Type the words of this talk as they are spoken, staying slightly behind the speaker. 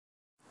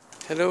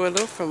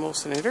Hello from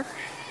Oceanator,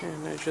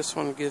 and I just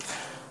want to give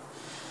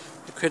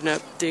a quick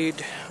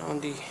update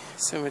on the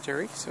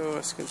cemetery. So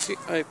as you can see,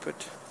 I put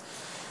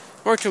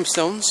more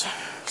tombstones.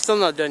 Still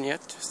not done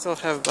yet. Still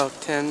have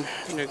about 10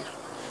 in the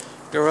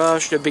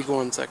garage, the big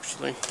ones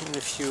actually, and a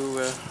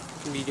few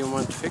medium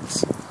ones to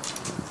fix.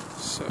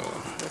 So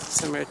that's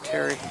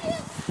cemetery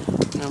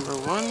number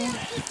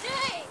 1.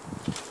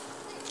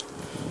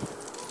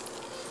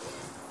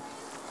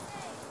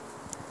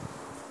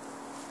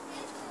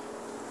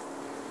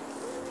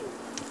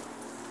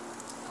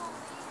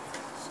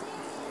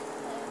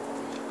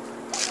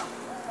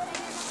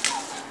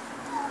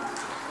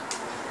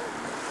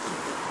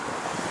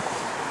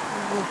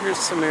 Here's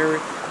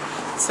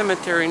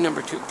cemetery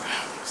number 2.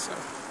 So.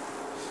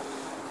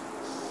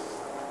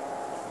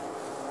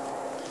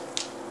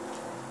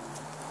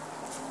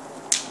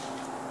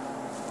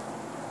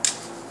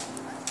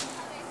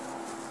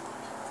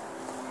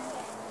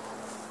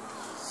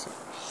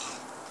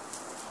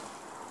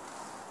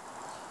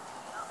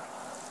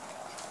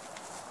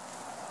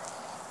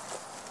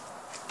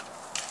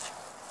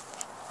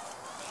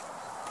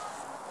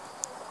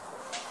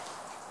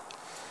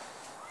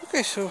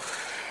 Okay, so it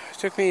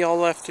took me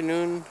all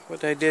afternoon.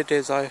 What I did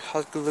is I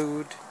hot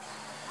glued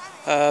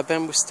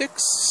bamboo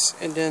sticks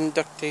and then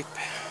duct tape,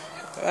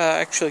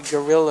 actually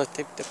gorilla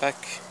taped the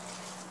back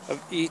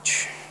of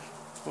each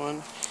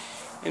one.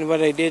 And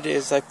what I did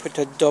is I put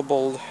a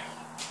double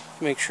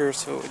to make sure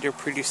so they're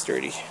pretty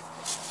sturdy.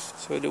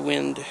 So the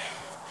wind,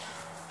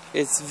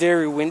 it's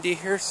very windy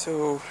here,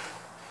 so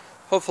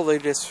hopefully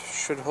this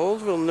should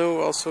hold. We'll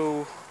know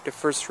also the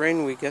first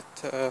rain we get.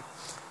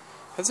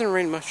 Hasn't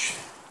rained much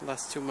the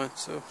last 2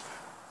 months, so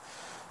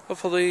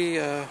hopefully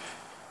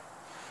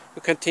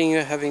we'll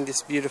continue having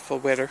this beautiful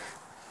weather.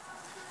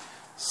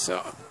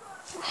 So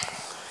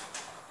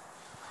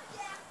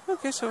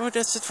okay, so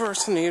that's it for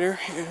Oceanator,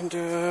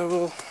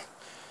 and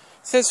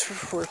since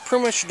we're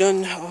pretty much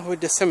done with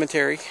the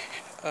cemetery,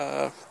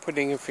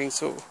 putting everything,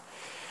 so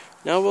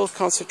now we'll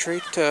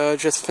concentrate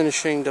just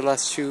finishing the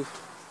last 2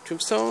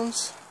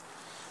 tombstones,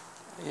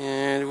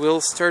 and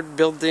we'll start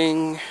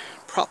building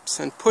props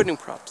and putting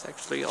props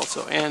actually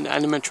also, and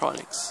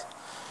animatronics.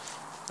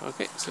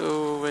 Okay,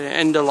 so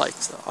and the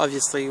lights.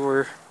 Obviously,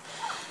 we're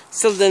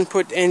still didn't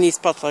put any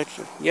spotlight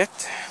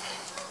yet,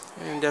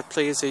 and that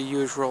plays a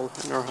huge role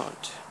in our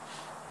hunt.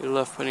 We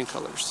love putting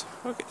colors.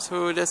 Okay,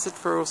 so that's it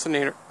for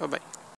Oceanator. Bye bye.